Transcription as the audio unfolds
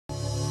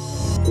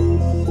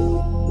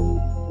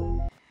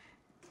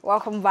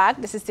Welcome back.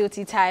 This is still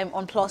Tea Time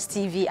on Plus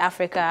TV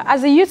Africa.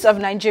 As the youths of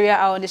Nigeria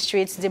are on the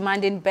streets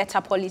demanding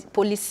better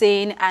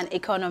policing and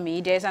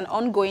economy, there is an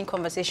ongoing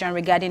conversation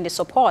regarding the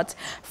support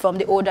from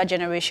the older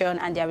generation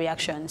and their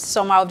reactions.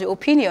 Some are of the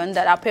opinion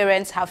that our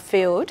parents have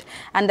failed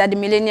and that the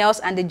millennials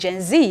and the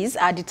Gen Zs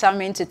are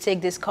determined to take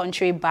this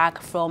country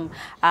back from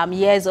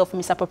years of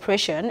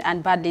misappropriation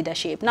and bad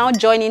leadership. Now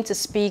joining to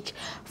speak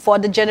for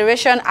the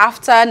generation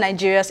after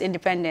Nigeria's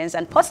independence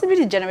and possibly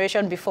the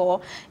generation before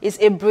is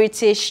a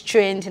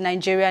British-trained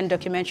Nigerian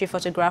documentary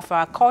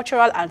photographer,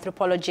 cultural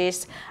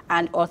anthropologist,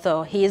 and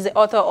author. He is the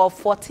author of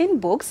 14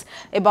 books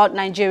about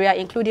Nigeria,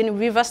 including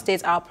River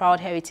State, Our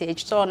Proud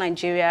Heritage, Tour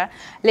Nigeria,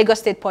 Lagos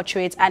State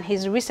Portraits, and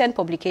his recent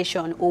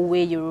publication, Owe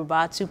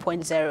Yoruba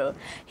 2.0.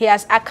 He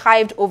has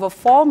archived over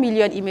 4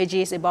 million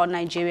images about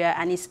Nigeria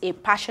and is a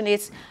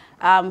passionate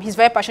he's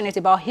very passionate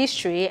about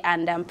history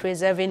and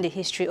preserving the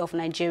history of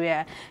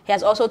Nigeria. He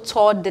has also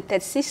toured the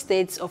 36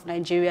 states of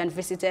Nigeria and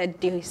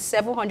visited the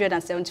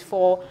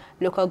 774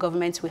 local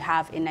governments we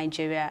have in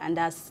Nigeria, and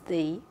that's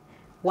the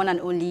one and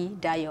only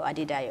Dayo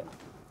Adedayo.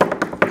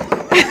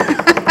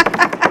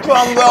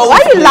 Why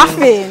are you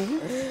laughing?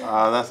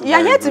 You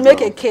are here to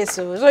make a case,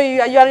 so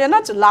you're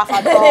not to laugh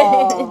at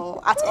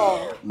all. At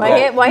all. No,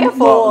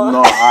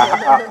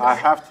 I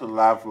have to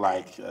laugh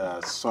like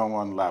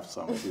someone laughed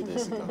some few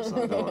days ago,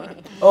 so don't worry.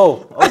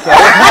 Oh, okay.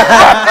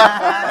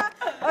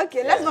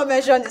 Okay, let's not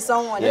mention the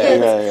someone yet.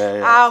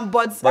 Yeah.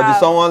 But the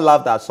someone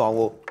laughed at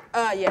someone.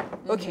 Yeah,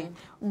 okay.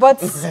 But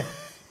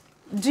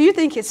do you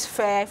think it's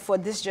fair for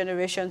this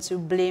generation to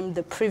blame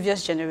the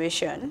previous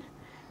generation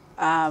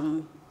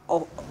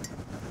or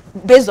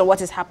based on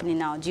what is happening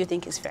now? Do you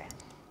think it's fair?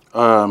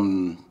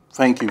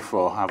 Thank you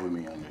for having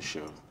me on your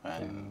show.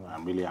 And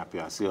I'm really happy.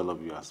 I see all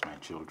of you as my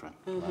children.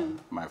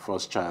 My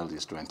first child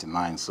is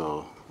 29,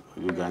 so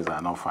you guys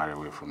are not far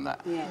away from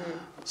that. Yeah.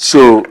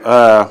 So,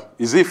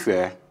 is it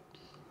fair?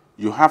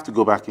 You have to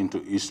go back into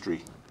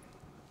history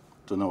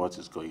to know what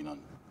is going on.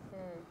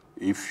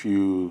 If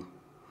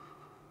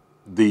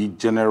the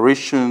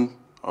generation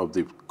of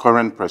the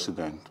current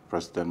president,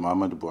 President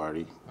Muhammadu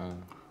Buhari,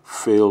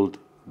 failed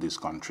this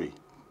country.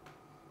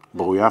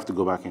 But we have to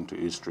go back into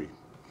history.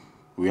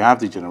 We have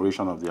the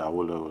generation of the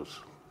Awolowos,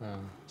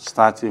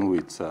 starting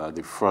with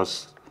the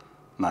first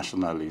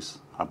nationalist,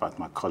 Herbert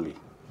Macaulay.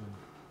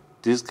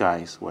 These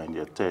guys were in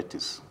their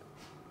 30s.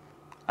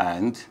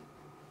 And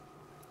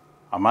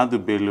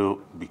Ahmadu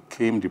Bello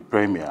became the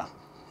premier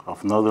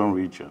of Northern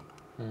Region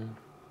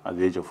at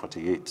the age of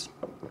 48.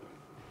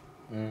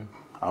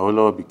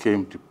 Awolowo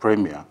became the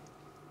premier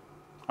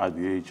at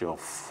the age of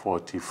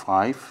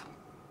 45.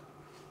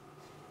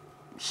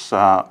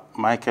 Sir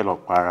Michael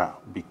Okpara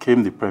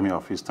became the premier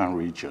of Eastern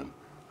Region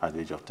at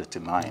the age of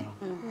 39.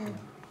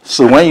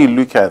 So when you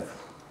look at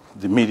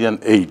the median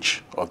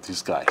age of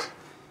these guys,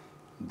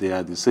 they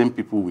are the same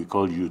people we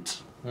call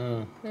youth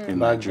in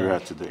Nigeria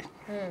today.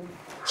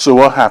 So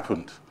what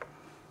happened?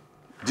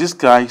 This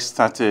guy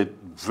started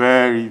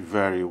very,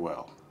 very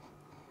well.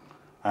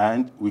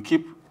 And we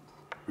keep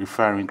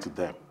referring to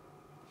them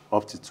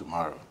up to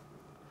tomorrow.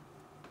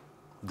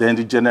 Then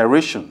the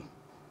generation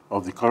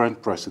of the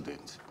current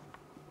president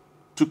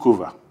took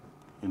over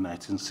in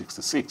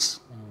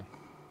 1966.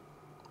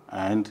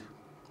 And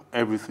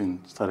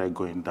everything started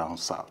going down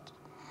south.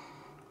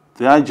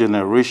 Their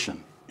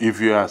generation,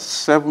 if you are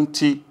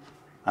 70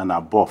 and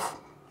above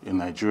in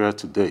Nigeria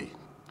today,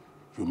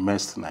 you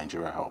messed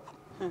Nigeria up.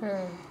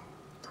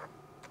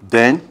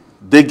 Then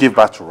they gave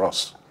back to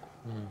us.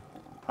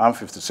 I'm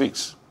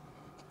 56.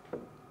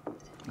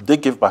 They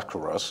gave back to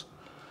us,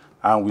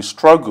 and we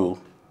struggle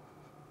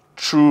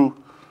through,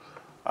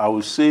 I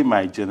would say,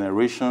 my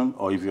generation,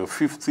 or if you're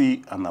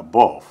 50 and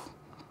above,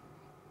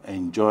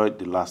 enjoyed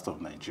the last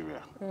of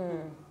Nigeria.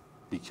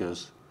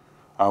 Because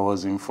I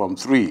was in Form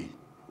 3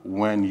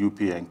 when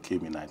UPN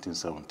came in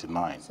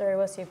 1979. Sorry,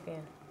 what's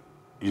UPN?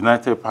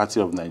 United Party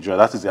of Nigeria.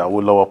 That is the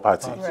Awolowo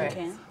Party. Right.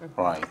 Okay.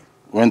 Right.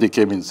 When they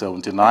came in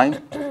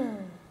 79,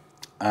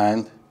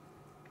 and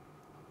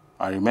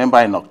I remember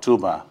in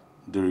October,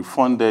 they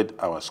refunded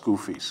our school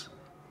fees,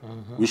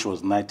 which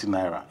was 90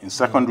 naira. In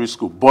secondary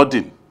school,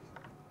 boarding,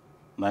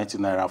 90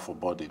 naira for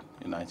boarding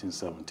in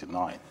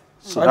 1979.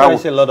 So I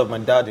see a lot of my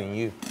dad in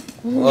you.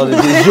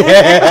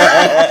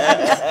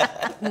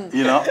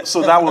 You know,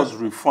 so that was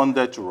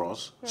refunded to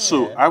us.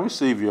 So I would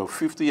say if you're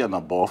 50 and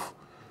above,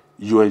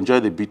 you enjoy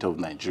the beat of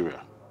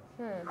Nigeria.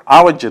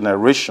 Our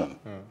generation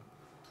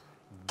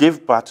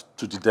gave birth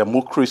to the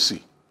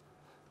democracy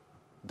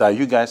that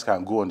you guys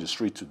can go on the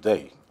street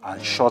today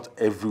and shut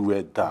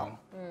everywhere down.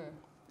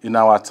 In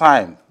our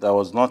time, there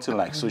was nothing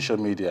like social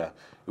media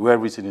where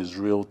everything is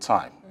real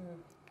time.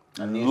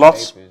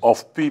 Lots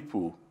of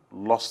people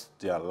lost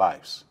their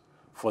lives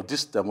for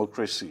this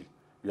democracy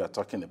we are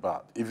talking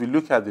about. If you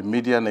look at the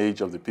median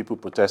age of the people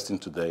protesting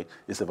today,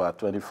 it's about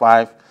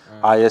 25,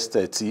 highest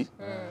 30.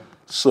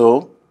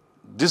 So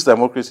this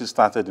democracy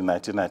started in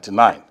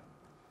 1999,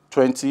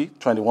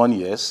 21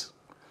 years.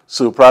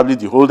 So probably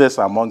the oldest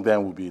among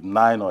them will be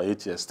 9 or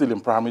 8 years, still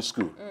in primary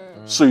school.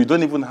 So you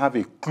don't even have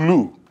a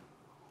clue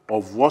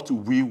of what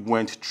we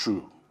went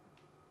through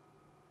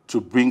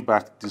to bring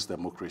back this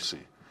democracy.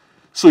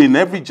 So in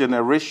every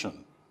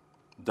generation,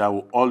 there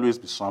will always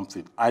be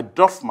something. I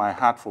doff my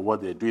hat for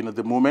what they're doing at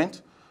the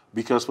moment,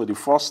 because for the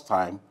first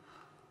time,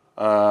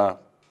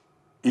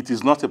 it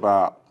is not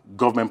about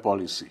government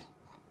policy.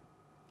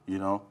 You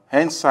know,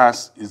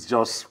 NSAS is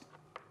just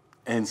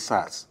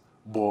NSAS,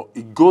 but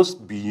it goes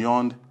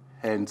beyond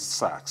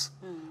NSAS.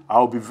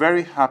 I'll be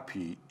very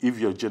happy if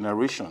your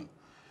generation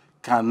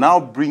can now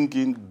bring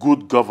in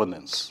good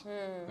governance.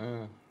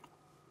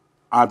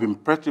 I've been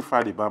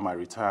petrified about my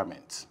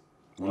retirement.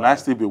 Will I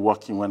still be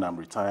working when I'm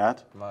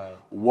retired?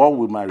 What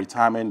will my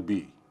retirement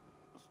be?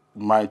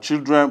 My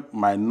children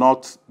might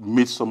not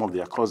meet some of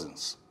their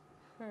cousins,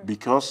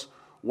 because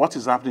what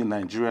is happening in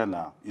Nigeria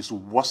now is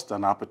worse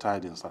than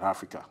apartheid in South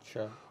Africa.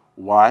 Sure.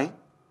 Why?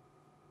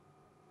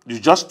 You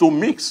just don't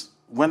mix.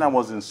 When I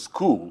was in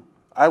school,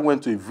 I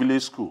went to a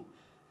village school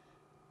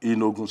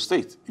in Ogun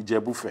State,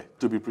 Ijebufe,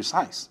 to be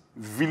precise.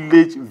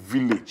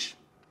 Village.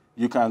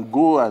 You can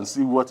go and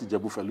see what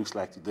Ijebufe looks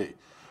like today.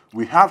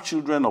 We have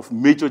children of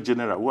major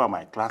generals who are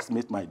my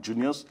classmates, my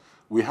juniors.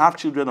 We have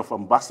children of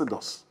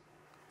ambassadors,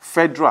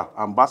 federal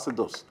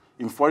ambassadors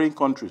in foreign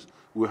countries.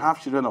 We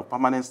have children of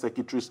permanent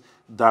secretaries,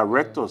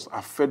 directors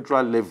at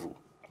federal level.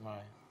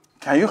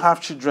 Can you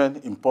have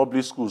children in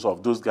public schools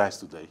of those guys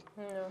today?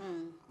 No.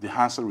 The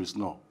answer is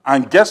no.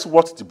 And guess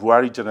what the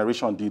Buhari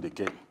generation did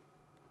again?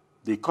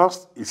 They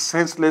caused a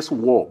senseless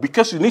war,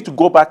 because you need to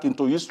go back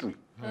into history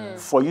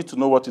for you to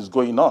know what is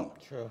going on.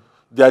 Sure.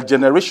 Their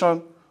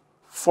generation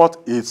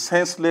fought a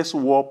senseless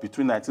war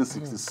between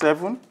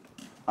 1967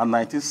 and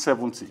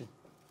 1970.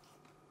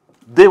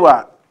 They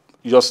were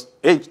just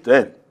aged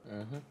then,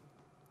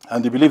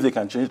 and they believe they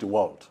can change the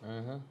world.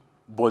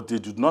 But they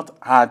did not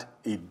add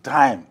a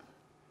dime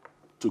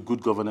to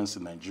good governance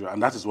in Nigeria,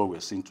 and that is what we're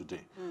seeing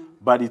today.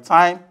 By the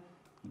time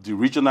the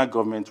regional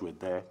government were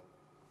there,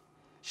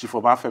 Chief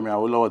Obafemi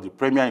Awolowo, the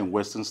premier in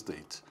Western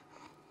State,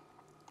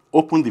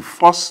 opened the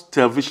first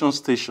television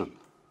station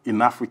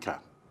in Africa.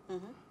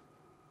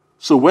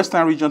 So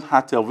Western region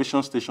had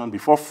television station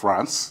before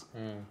France,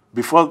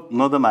 before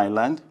Northern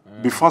Ireland,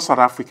 before South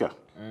Africa.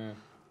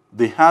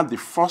 They had the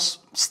first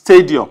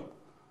stadium,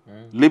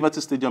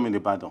 Liberty Stadium in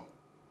Ibadan.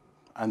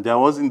 And there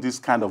wasn't this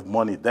kind of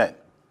money then.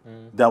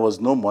 There was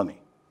no money.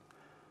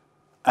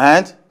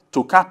 And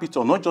to cap it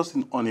on, not just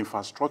on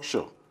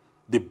infrastructure,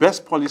 the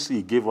best policy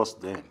he gave us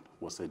then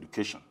was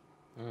education.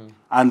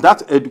 And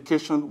that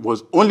education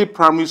was only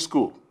primary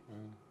school,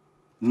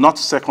 not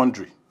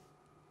secondary.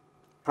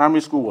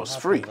 Primary school was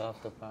free.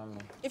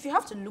 If you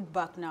have to look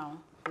back now,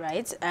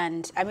 right,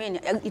 and I mean,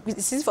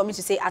 it's easy for me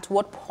to say at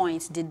what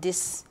point did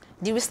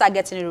we start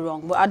getting it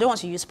wrong, but I don't want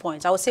to use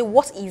points. I would say,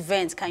 what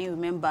event can you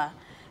remember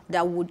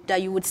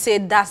that you would say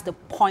that's the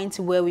point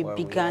where we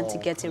began to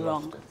get it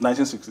wrong?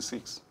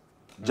 1966.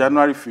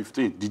 January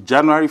 15th. The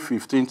January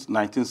 15th,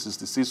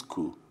 1966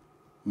 coup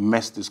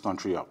messed this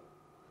country up.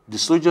 The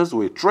soldiers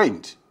were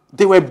trained.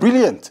 They were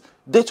brilliant.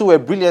 They too were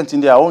brilliant in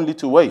their own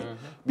little way.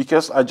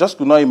 Because I just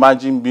could not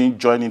imagine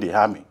joining the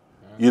army.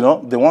 You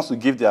know, they want to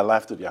give their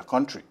life to their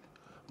country.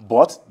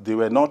 But they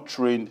were not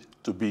trained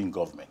to be in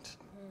government.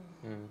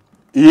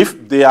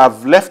 If they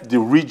have left the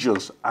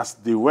regions as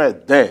they were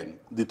then,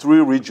 the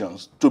 3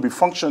 regions, to be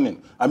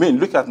functioning. I mean,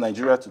 look at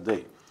Nigeria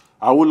today.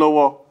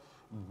 Awolowo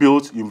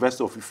built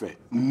University of Ife.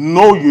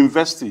 No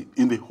university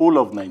in the whole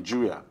of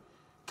Nigeria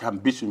can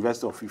beat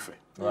University of Ife.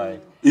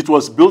 Right. It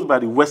was built by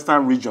the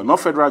Western region, not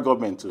federal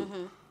government too.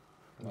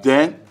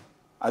 Then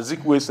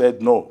Azikiwe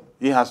said no.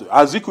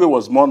 Azikiwe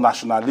was more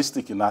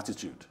nationalistic in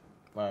attitude.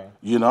 Right.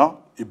 You know,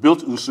 he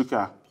built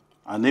Nsukka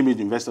and named it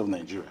University of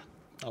Nigeria.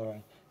 All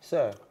right.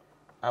 Sir,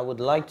 I would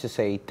like to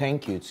say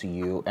thank you to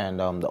you and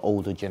the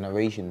older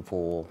generation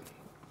for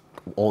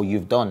all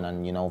you've done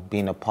and, you know,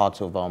 being a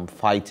part of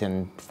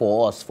fighting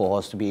for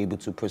us to be able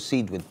to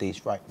proceed with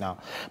this right now.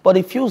 But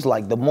it feels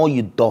like the more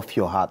you doff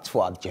your hat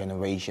for our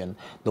generation,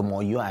 the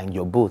more you are in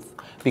your booth.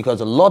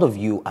 Because a lot of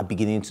you are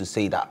beginning to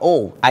say that,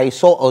 oh, I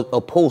saw a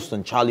post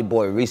on Charlie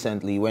Boy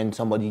recently when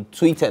somebody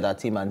tweeted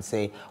at him and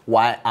say,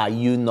 why are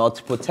you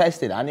not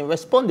protesting? And he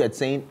responded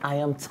saying, I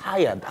am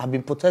tired. I've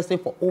been protesting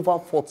for over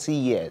 40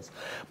 years.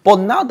 But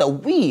now that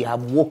we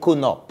have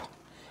woken up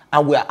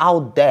and we're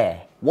out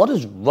there, what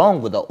is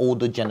wrong with the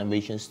older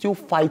generation still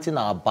fighting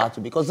our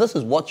battle? Because this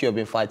is what you have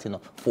been fighting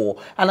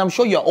for. And I'm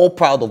sure you're all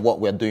proud of what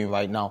we're doing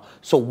right now.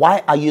 So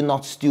why are you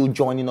not still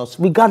joining us?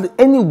 Regardless,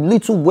 any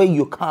little way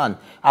you can,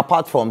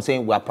 apart from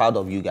saying we're proud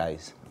of you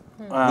guys.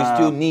 We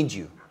still need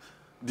you.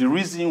 The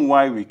reason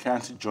why we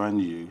can't join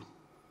you,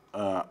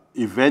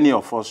 if any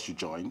of us should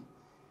join,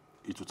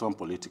 it will turn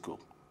political.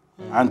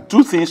 And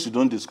 2 things you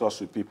don't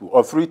discuss with people,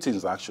 or 3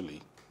 things actually.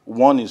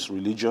 One is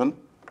religion.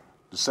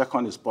 The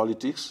second is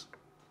politics.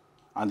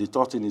 And the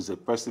third thing is a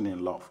person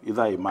in love,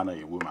 either a man or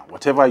a woman.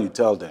 Whatever you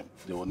tell them,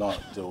 they will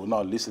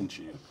not listen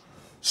to you.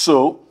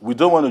 So we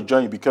don't want to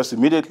join you because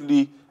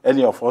immediately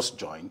any of us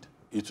joined,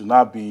 it will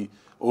not be,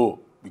 oh,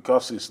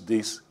 because it's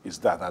this, it's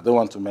that. I don't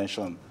want to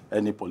mention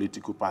any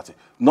political party.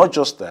 Not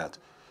just that.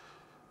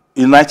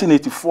 In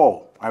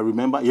 1984, I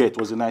remember, yeah, it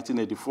was in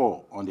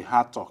 1984, on the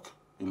Hard Talk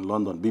in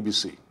London,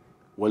 BBC,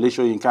 Wole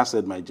Soyinka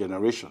said my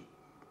generation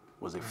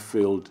was a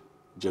failed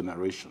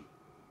generation.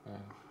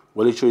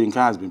 Wole Soyinka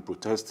has been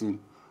protesting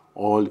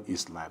all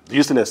his life. Do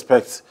you still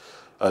expect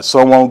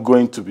someone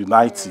going to be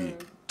 90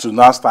 to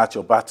now start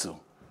your battle?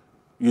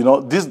 You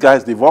know, these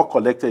guys, they've all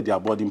collected their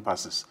boarding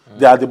passes.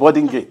 They are the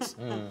boarding gates.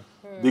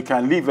 They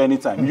can leave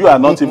anytime. You are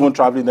not even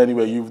traveling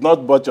anywhere. You've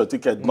not bought your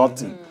ticket,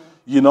 nothing.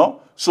 You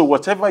know? So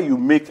whatever you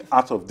make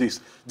out of this,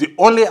 the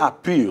only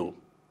appeal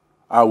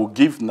I will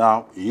give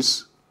now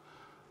is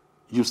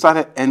you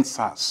started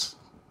NSAS.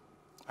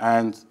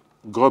 And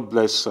God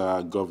bless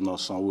Governor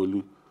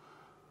Sanwo-Olu.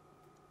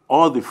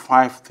 All the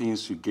 5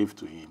 things you gave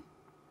to him,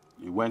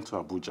 he went to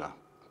Abuja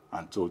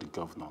and told the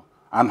governor.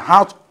 And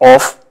out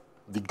of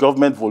the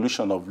government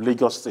evolution of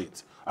Lagos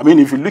State, I mean,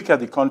 if you look at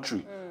the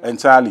country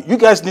entirely, you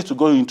guys need to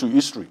go into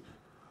history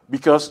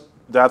because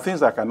there are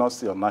things I cannot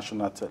see on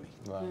national telly,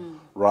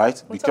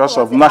 right? Because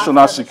of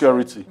national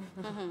security,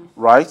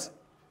 right?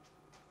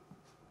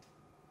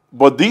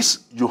 But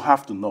this, you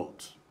have to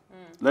note.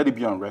 Let it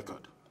be on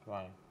record.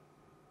 Right.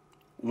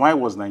 Why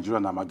was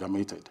Nigeria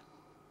amalgamated?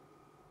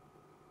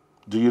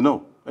 Do you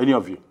know? Any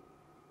of you?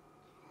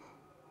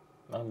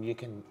 You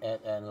can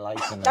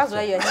enlighten us. That's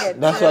why you're here.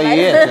 That's why you're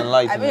here, to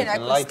enlighten I mean, us, I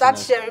could start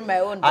sharing my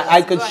own.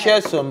 I could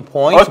share some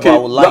points, but I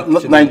would like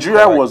to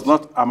Nigeria was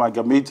not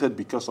amalgamated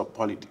because of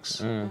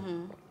politics.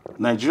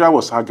 Nigeria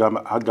was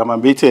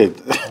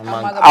amalgamated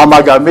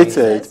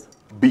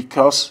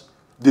because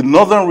the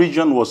northern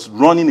region was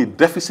running a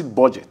deficit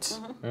budget.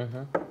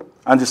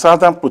 And the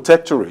Southern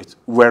Protectorate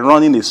were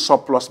running a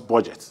surplus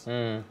budget.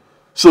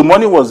 So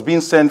money was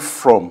being sent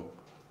from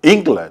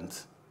England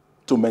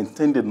to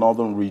maintain the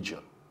northern region.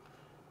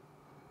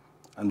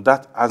 And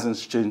that hasn't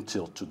changed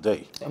till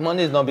today. The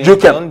money is not being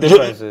done,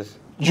 differences.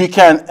 You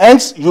can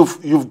end,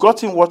 you've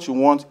gotten what you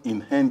want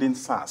in ending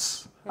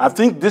SARS. I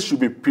think this should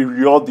be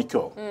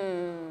periodical,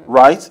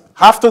 right?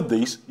 After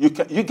this, you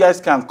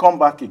guys can come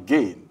back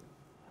again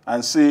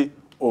and say,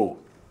 oh,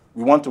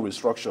 we want to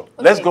restructure. Okay.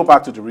 Let's go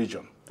back to the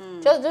region.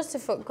 Just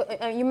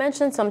to, you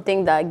mentioned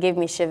something that gave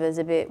me shivers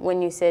a bit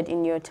when you said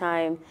in your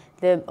time,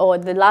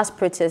 the last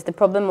protest, the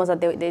problem was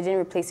that they didn't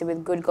replace it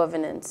with good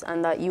governance,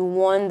 and that you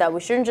warned that we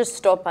shouldn't just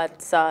stop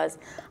at SARS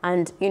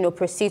and, you know,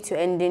 proceed to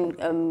ending,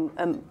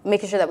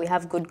 making sure that we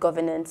have good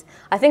governance.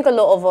 I think a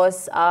lot of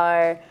us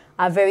are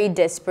very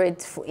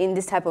desperate in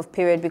this type of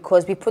period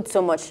because we put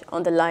so much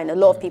on the line. A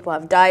lot of people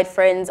have died,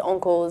 friends,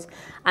 uncles,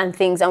 and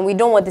things, and we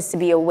don't want this to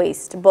be a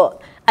waste.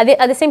 But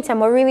at the same time,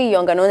 we're really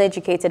young and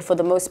uneducated for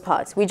the most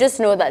part. We just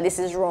know that this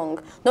is wrong.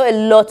 Not a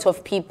lot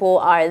of people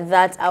are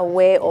that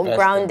aware or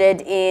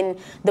grounded in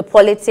the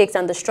politics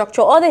and the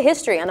structure or the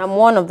history, and I'm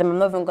one of them. I'm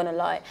not even going to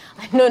lie.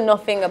 I know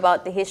nothing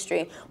about the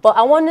history. But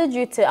I want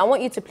you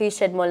to please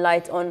shed more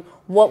light on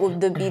what would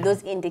be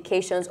those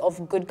indications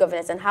of good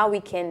governance and how we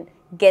can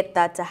get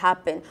that to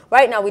happen.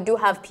 Right now, we do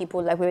have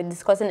people, like we were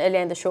discussing earlier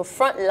in the show,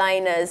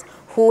 frontliners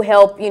who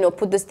help, you know,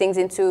 put those things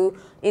into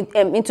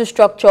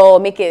structure,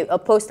 make it a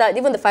poster.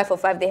 Even the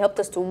 545, they helped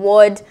us to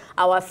word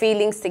our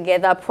feelings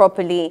together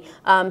properly.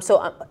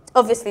 So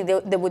obviously,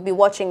 they would be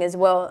watching as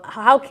well.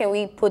 How can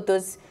we put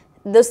those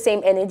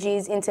same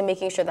energies into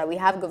making sure that we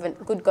have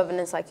good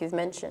governance, like you've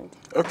mentioned?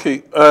 Okay,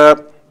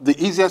 the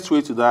easiest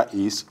way to that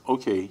is,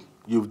 okay,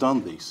 you've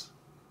done this.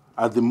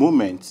 At the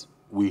moment,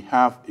 we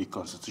have a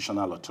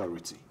constitutional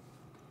authority.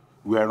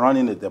 We are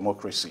running a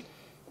democracy.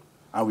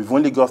 And we've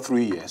only got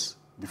 3 years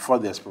before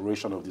the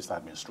expiration of this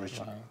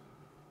administration. Right.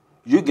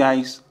 You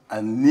guys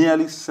are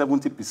nearly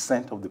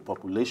 70% of the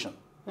population.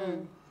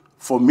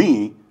 For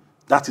me,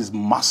 that is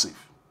massive.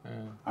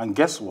 And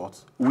guess what?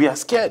 We are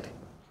scared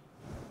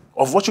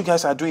of what you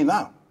guys are doing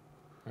now.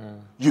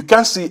 You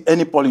can't see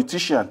any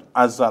politician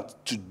as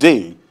at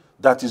today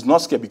that is not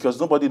scared because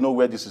nobody knows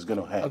where this is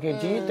going to end. Okay,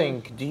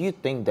 do you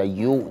think that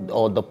you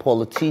or the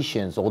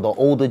politicians or the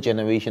older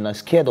generation are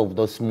scared of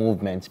those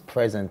movements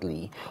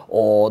presently,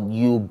 or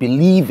you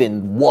believe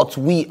in what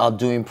we are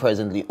doing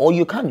presently, or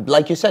you can't,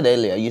 like you said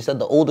earlier, you said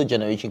the older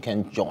generation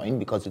can join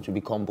because it will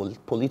become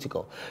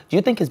political. Do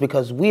you think it's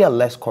because we are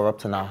less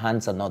corrupt and our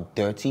hands are not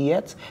dirty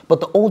yet,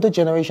 but the older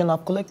generation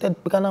have collected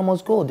Ghana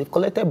must go, they've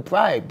collected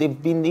bribe, they've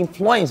been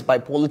influenced by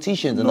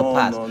politicians in the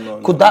past?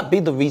 Could that be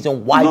the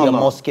reason why they're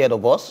more scared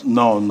of us?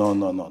 No.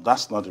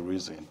 That's not the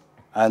reason.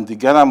 And the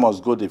Ghana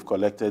must go they've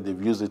collected,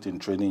 they've used it in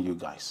training you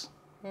guys.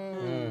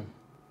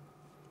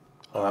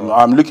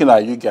 I'm looking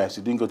at you guys,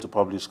 you didn't go to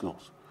public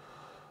schools,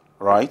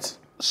 right?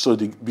 So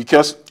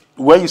because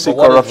when you say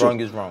corruption, what is wrong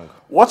is wrong.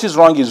 What is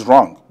wrong is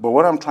wrong. But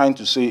what I'm trying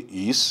to say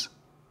is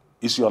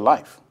your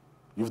life.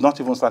 You've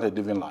not even started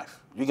living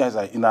life. You guys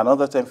are, in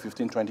another 10,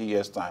 15, 20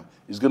 years time,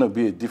 it's going to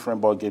be a different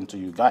ball game to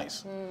you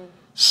guys.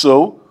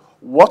 So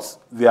what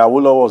the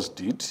Awolowos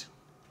did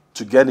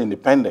to get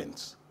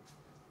independence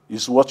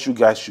is what you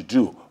guys should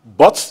do.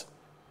 But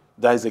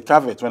there is a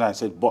caveat when I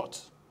said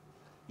but.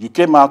 You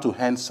came out to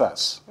end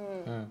SARS.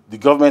 The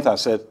government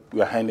has said,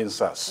 we are handing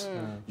SARS.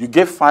 You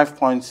gave 5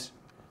 points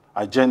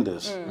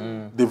agendas.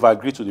 They've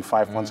agreed to the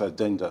 5 points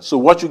agenda. So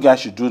what you guys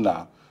should do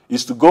now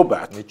is to go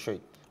back.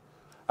 Retreat.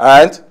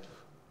 And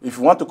if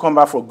you want to come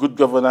back for good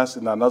governance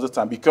in another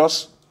time,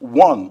 because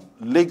one,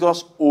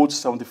 Lagos owns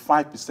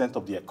 75%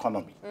 of the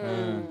economy.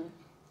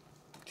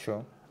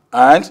 Sure.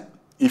 And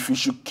if you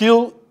should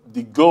kill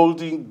the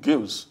golden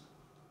goose,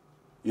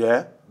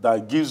 yeah,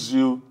 that gives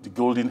you the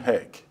golden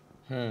egg,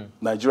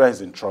 Nigeria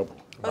is in trouble.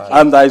 Okay.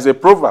 And there is a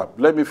proverb,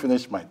 let me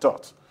finish my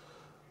thought,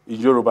 in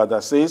Yoruba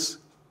that says,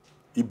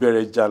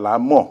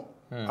 Iberejalamo,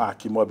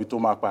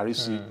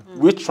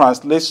 which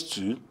translates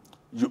to,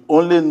 you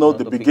only know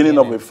the beginning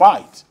of a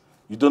fight.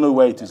 You don't know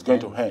where it is going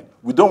to end.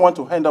 We don't want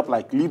to end up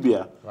like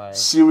Libya,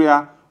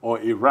 Syria, or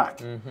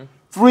Iraq.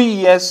 3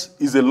 years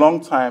is a long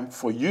time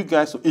for you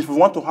guys. If you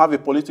want to have a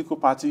political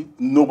party,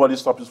 nobody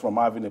stops you from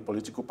having a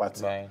political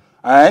party. Right.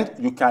 And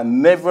you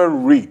can never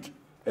rig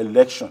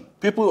election.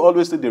 People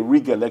always say they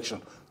rig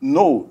election.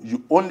 No,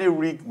 you only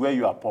rig where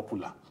you are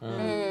popular.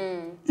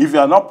 If you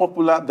are not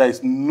popular, there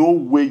is no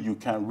way you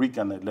can rig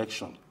an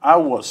election. I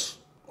was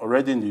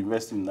already in the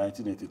university in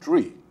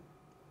 1983.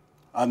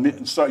 In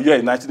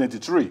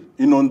 1983,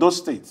 in Ondo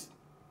State,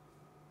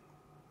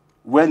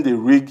 when they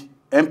rigged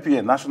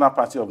MPN, National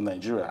Party of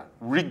Nigeria,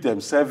 rigged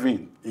themselves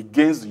in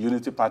against the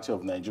Unity Party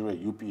of Nigeria,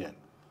 UPN.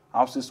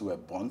 Houses were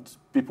burnt,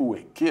 people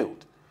were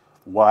killed.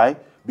 Why?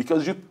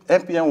 Because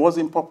MPN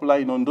wasn't popular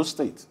in Ondo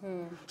State.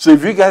 So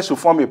if you guys should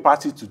form a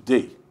party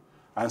today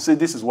and say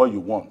this is what you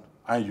want,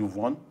 and you've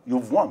won,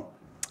 you've won.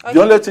 Okay.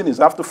 The only thing is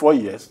after 4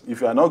 years, if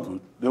you are not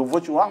good, they'll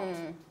vote you out.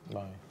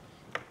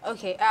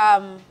 Okay.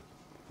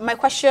 My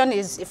question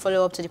is a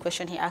follow-up to the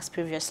question he asked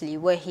previously,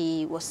 where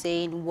he was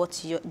saying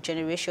what your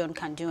generation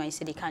can do, and he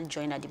said they can't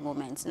join at the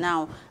moment.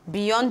 Now,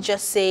 beyond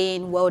just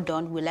saying, well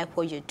done, we like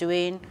what you're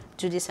doing,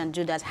 do this and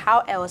do that, how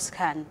else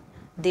can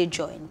they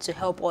join to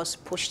help us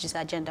push this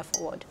agenda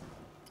forward?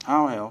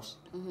 How else?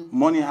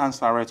 Money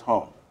hands are at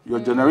all.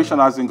 Your generation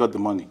hasn't got the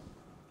money.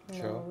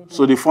 Sure.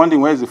 So the funding,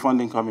 where is the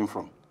funding coming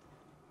from?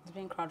 It's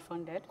being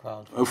crowdfunded.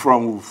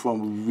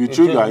 From with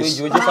you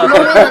guys. We just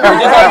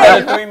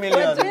have 3 million.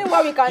 We're doing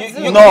what we can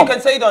do. You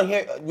can say it on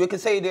here. We can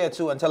say it there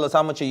too and tell us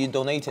how much are you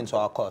donating to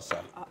our cause,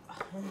 sir.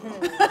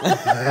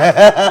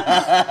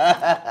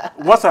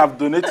 What I've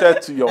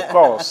donated to your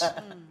cause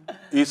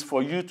is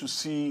for you to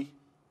see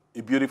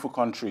a beautiful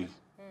country.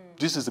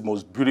 This is the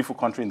most beautiful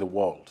country in the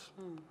world.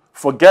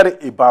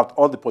 Forget about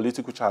all the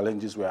political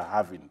challenges we are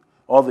having,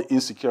 all the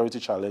insecurity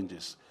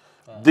challenges.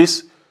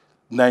 This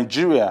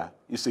Nigeria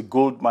is a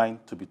gold mine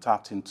to be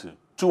tapped into.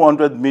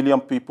 200 million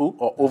people,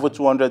 or over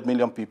 200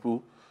 million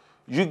people.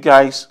 You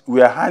guys,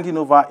 we are handing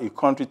over a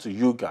country to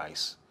you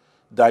guys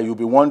that you'll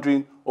be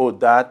wondering, oh,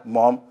 Dad,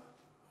 Mom,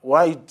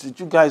 why did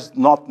you guys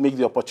not make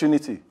the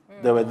opportunity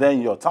that were there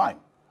in your time?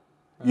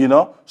 You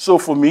know? So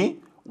for me,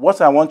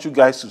 what I want you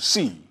guys to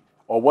see,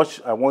 or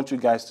what I want you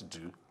guys to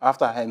do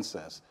after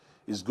Hensens,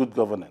 is good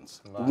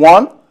governance.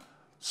 One,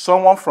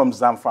 someone from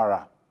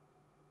Zamfara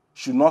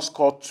should not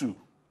score 2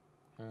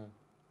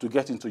 to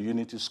get into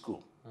Unity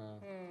School.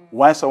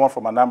 Why someone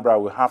from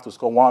Anambra will have to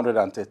score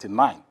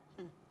 139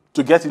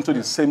 to get into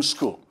the same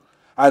school.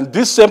 And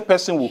this same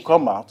person will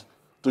come out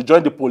to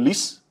join the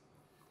police,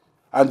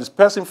 and this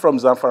person from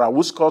Zamfara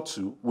who scored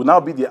 2 will now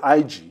be the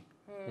IG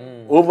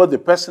over the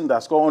person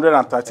that scored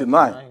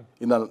 139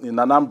 in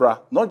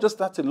Anambra. Not just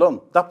that alone,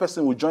 that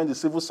person will join the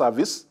civil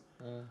service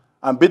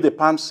and be the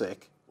PAMSEC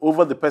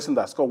over the person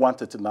that scored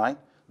 139.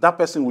 That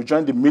person will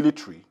join the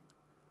military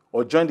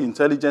or join the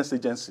intelligence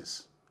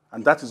agencies.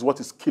 And that is what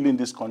is killing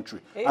this country.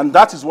 And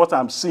that is what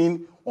I'm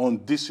seeing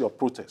on this your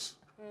protest.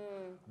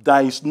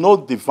 There is no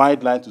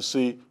divide line to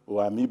say, oh,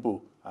 I'm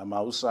Igbo, I'm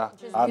Hausa,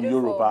 I'm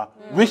Yoruba,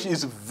 which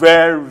is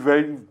very,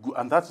 very good.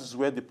 And that is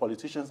where the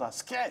politicians are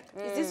scared.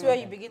 Is this where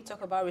you begin to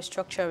talk about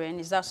restructuring?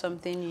 Is that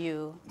something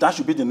you... That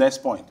should be the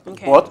next point.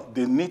 Okay. But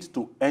they need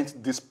to end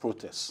this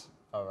protest.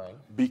 All right.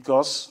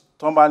 Because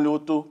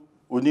Tombalioto,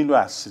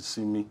 Onilo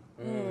Asisimi,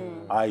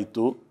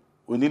 Aito,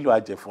 Onilo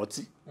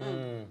Ajefoti.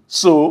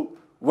 So,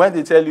 when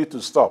they tell you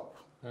to stop,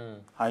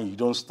 and you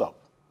don't stop,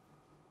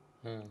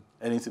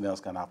 anything else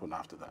can happen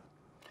after that.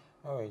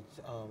 All right,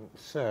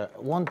 sir,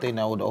 one thing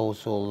I would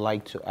also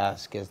like to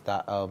ask is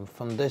that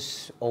from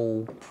this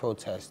whole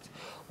protest,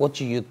 what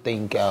do you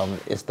think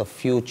is the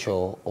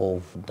future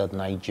of the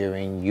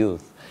Nigerian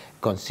youth,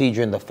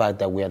 considering the fact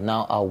that we are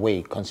now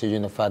awake,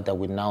 considering the fact that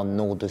we now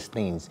know these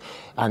things,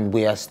 and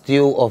we are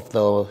still of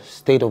the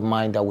state of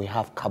mind that we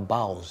have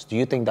cabals? Do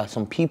you think that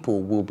some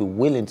people will be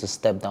willing to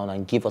step down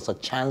and give us a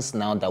chance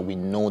now that we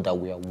know that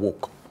we are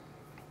woke?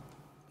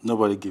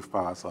 Nobody gives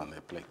power on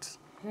their plate.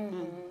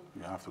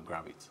 You have to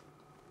grab it.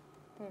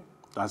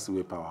 That's the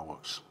way power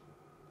works.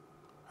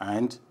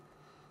 And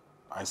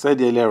I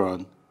said earlier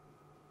on,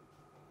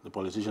 the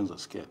politicians are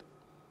scared.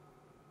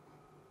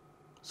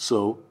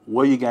 So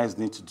what you guys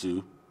need to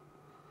do,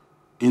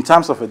 in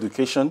terms of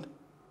education,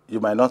 you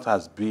might not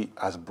be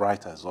as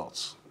bright as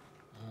us.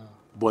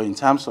 But in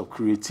terms of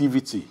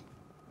creativity,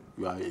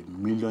 you are a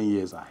million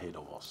years ahead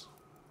of us.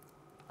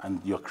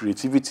 and your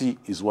creativity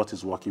is what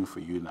is working for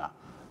you now.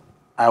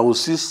 I will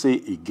still say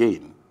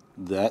again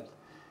that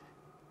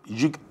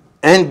you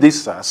end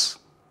this as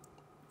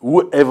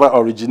whoever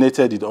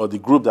originated it or the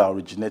group that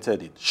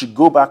originated it should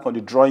go back on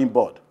the drawing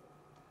board.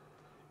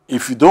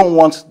 If you don't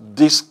want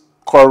these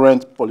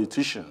current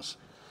politicians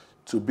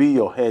to be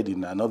your head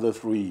in another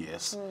 3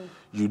 years,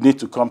 you need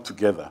to come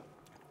together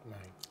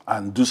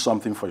and do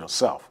something for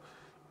yourself.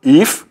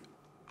 If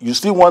you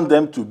still want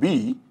them to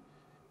be,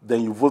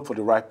 then you vote for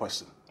the right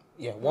person.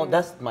 Yeah, well,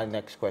 that's my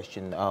next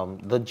question.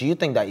 Do you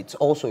think that it's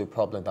also a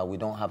problem that we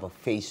don't have a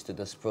face to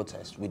this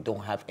protest? We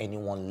don't have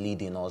anyone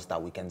leading us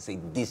that we can say,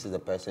 this is the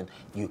person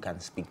you can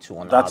speak to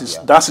on our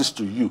behalf? That is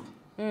to you.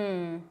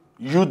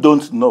 You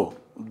don't know.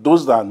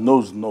 Those that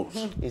knows.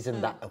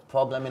 Isn't that a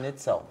problem in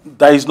itself?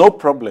 There is no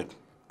problem.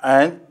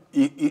 And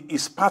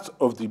it's part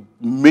of the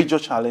major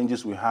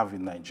challenges we have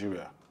in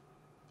Nigeria.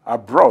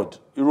 Abroad,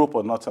 Europe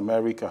or North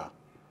America,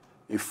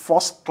 a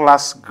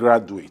first-class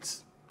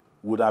graduate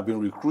would have been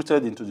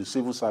recruited into the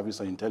civil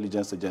service or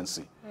intelligence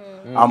agency.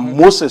 And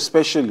most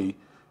especially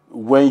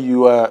when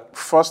you are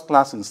first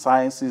class in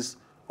sciences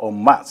or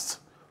maths,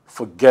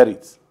 forget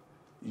it.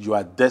 You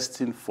are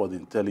destined for the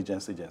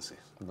intelligence agencies.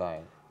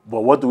 Right.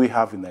 But what do we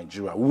have in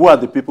Nigeria? Who are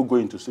the people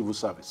going to civil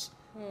service?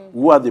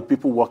 Who are the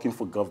people working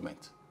for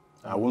government?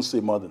 I won't say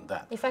more than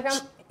that. If I can,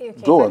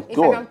 go on. If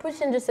I can push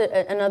in just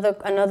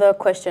another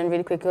question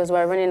really quick, because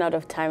we're running out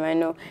of time, I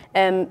know.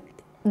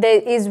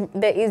 There is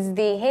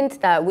the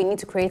hint that we need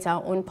to create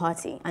our own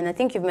party, and I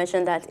think you've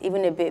mentioned that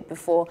even a bit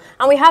before,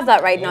 and we have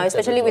that right now,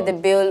 especially with the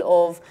bill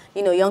of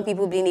young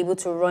people being able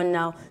to run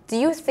now. Do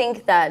you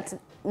think that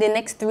the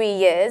next 3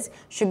 years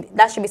should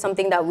be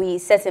something that we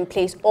set in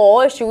place,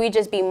 or should we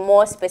just be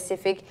more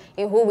specific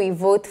in who we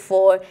vote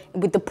for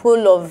with the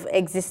pool of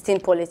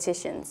existing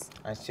politicians?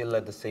 And still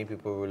let the same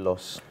people rule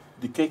us.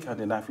 The cake and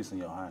the knife is in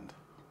your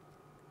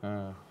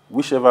hand.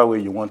 Whichever way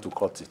you want to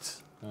cut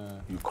it.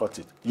 You cut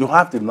it. You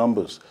have the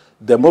numbers.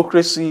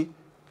 Democracy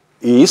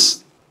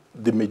is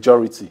the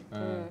majority.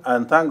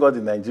 And thank God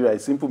in Nigeria,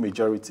 it's simple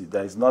majority.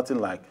 There is nothing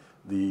like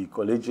the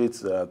collegiate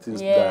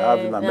things that I have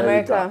in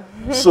America.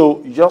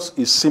 So just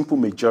a simple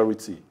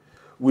majority.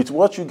 With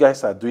what you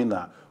guys are doing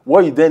now,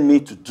 what you then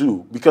need to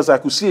do, because I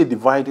could see a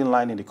dividing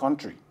line in the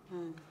country.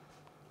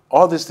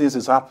 All these things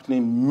is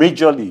happening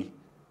majorly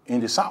in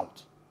the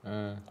South.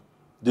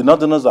 The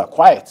Northerners are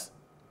quiet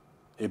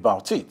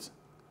about it.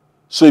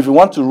 So if you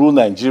want to rule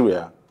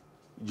Nigeria,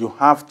 you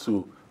have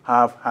to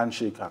have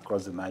handshake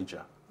across the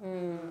Niger.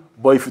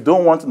 But if you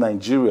don't want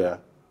Nigeria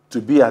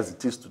to be as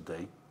it is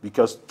today,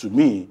 because to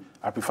me,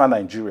 I prefer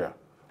Nigeria,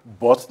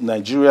 but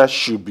Nigeria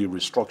should be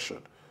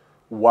restructured.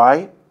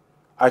 Why?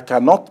 I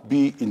cannot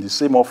be in the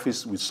same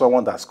office with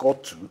someone that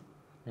scored 2.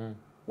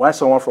 Why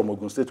someone from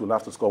Ogun State will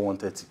have to score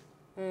 130?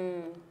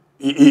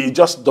 It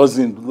just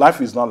doesn't,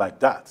 life is not like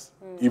that.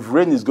 If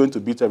rain is going to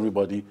beat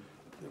everybody,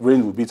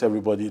 rain will beat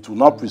everybody. It will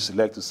not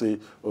pre-select to say,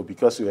 oh,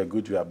 because you are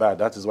good, you are bad.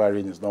 That is why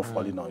rain is not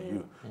falling on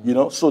you. You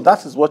know, so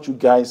that is what you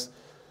guys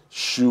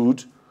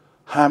should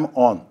ham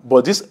on.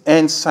 But this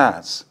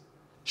NSAS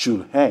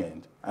should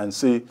end and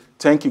say,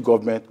 thank you,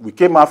 government. We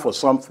came out for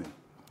something.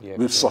 Yeah,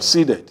 we've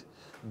succeeded.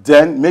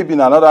 Then maybe in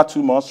another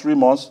 2 months, 3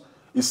 months,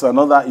 it's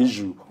another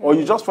issue. Or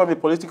you just form a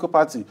political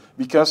party.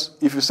 Because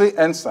if you say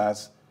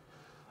NSAS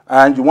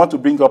and you want to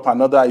bring up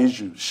another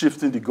issue,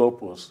 shifting the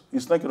goalposts,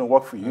 it's not going to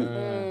work for you.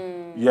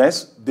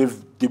 Yes, they've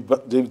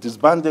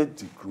disbanded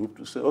the group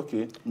to say,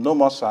 okay, no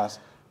more SARS.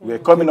 We're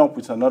coming up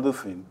with another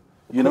thing,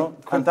 you know,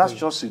 and that's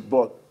just it.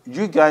 But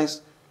you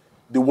guys,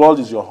 the world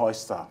is your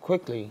oyster.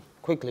 Quickly,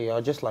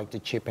 I'd just like to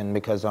chip in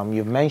because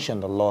you've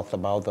mentioned a lot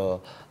about the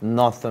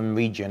northern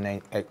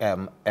region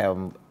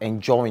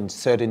enjoying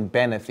certain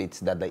benefits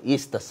that the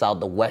east, the south,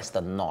 the west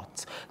are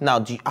not.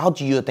 Now, how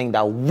do you think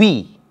that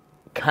we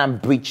can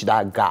bridge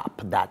that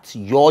gap that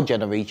your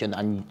generation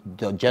and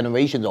the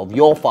generations of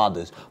your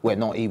fathers were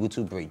not able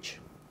to bridge?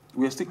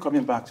 We're still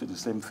coming back to the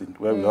same thing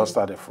where we all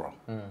started from.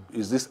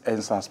 Is this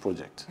NSAS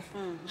project?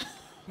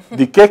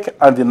 The cake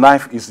and the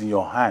knife is in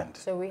your hand.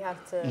 So we have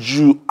to...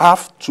 You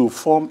have to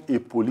form a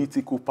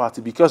political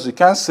party because you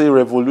can't say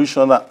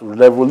revolution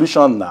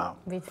now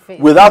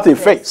without a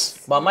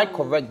face. But am I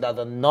correct that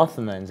the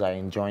Northerners are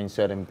enjoying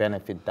certain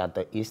benefit that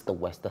the east, the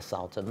west, the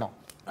south are not?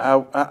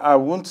 I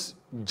won't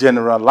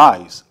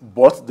generalize,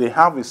 but they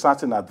have a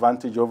certain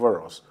advantage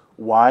over us.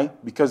 Why?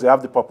 Because they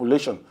have the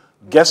population.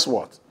 Guess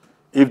what?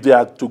 If they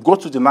are to go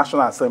to the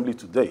National Assembly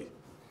today,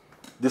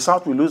 the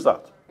South will lose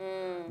that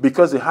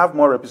because they have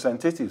more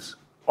representatives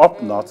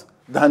up north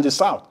than the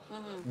South.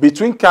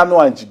 Between Kano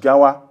and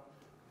Jigawa,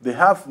 they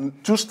have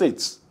 2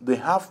 states. They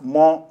have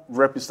more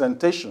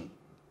representation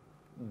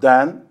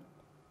than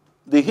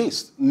the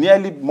East,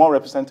 nearly more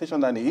representation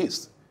than the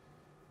East.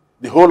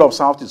 The whole of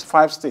South is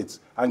 5 states.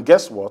 And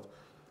guess what?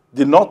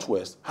 The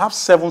Northwest have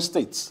 7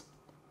 states.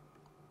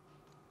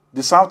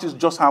 The Southeast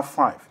just have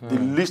 5, the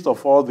least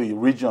of all the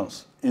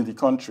regions in the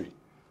country.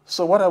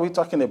 So what are we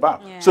talking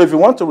about? Yeah. So if you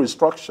want to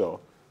restructure,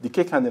 the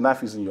cake and the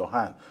knife is in your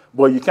hand.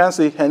 But you can't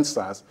say hence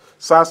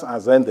SARS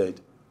has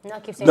ended, No,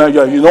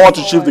 yeah, you don't want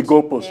to shift the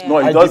goalpost. Yeah. No,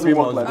 it doesn't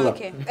work like that.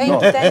 Okay, thank you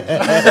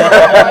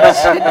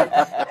so much.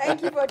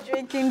 Thank you for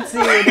drinking tea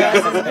with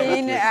us. It's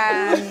been,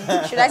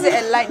 should I say,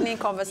 enlightening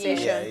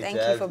conversation. Yeah, thank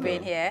you for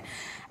being here.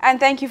 And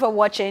thank you for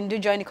watching. Do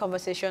join the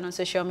conversation on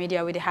social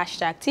media with the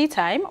hashtag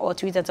 #TeaTime or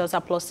tweet at us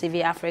at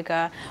 +TV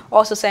Africa.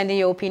 Also send in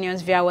your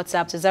opinions via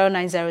WhatsApp to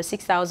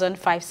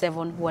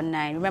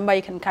 09060005719. Remember,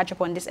 you can catch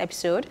up on this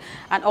episode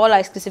and all our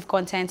exclusive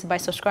content by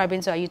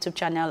subscribing to our YouTube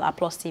channel at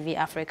 +TV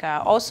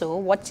Africa. Also,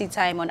 watch Tea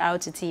Time on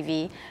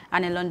RTTV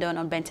and in London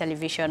on Ben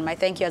Television. My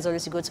thank you as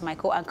always to go to my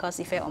co-anchors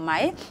Ife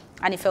Omai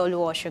and Ife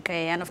Oluwashoke,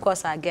 and of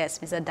course our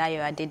guest, Mr.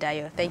 Dayo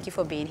Adedayo. Thank you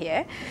for being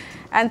here.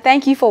 And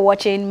thank you for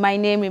watching. My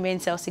name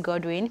remains Elsie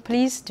Godwin.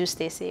 Please do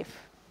stay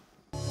safe.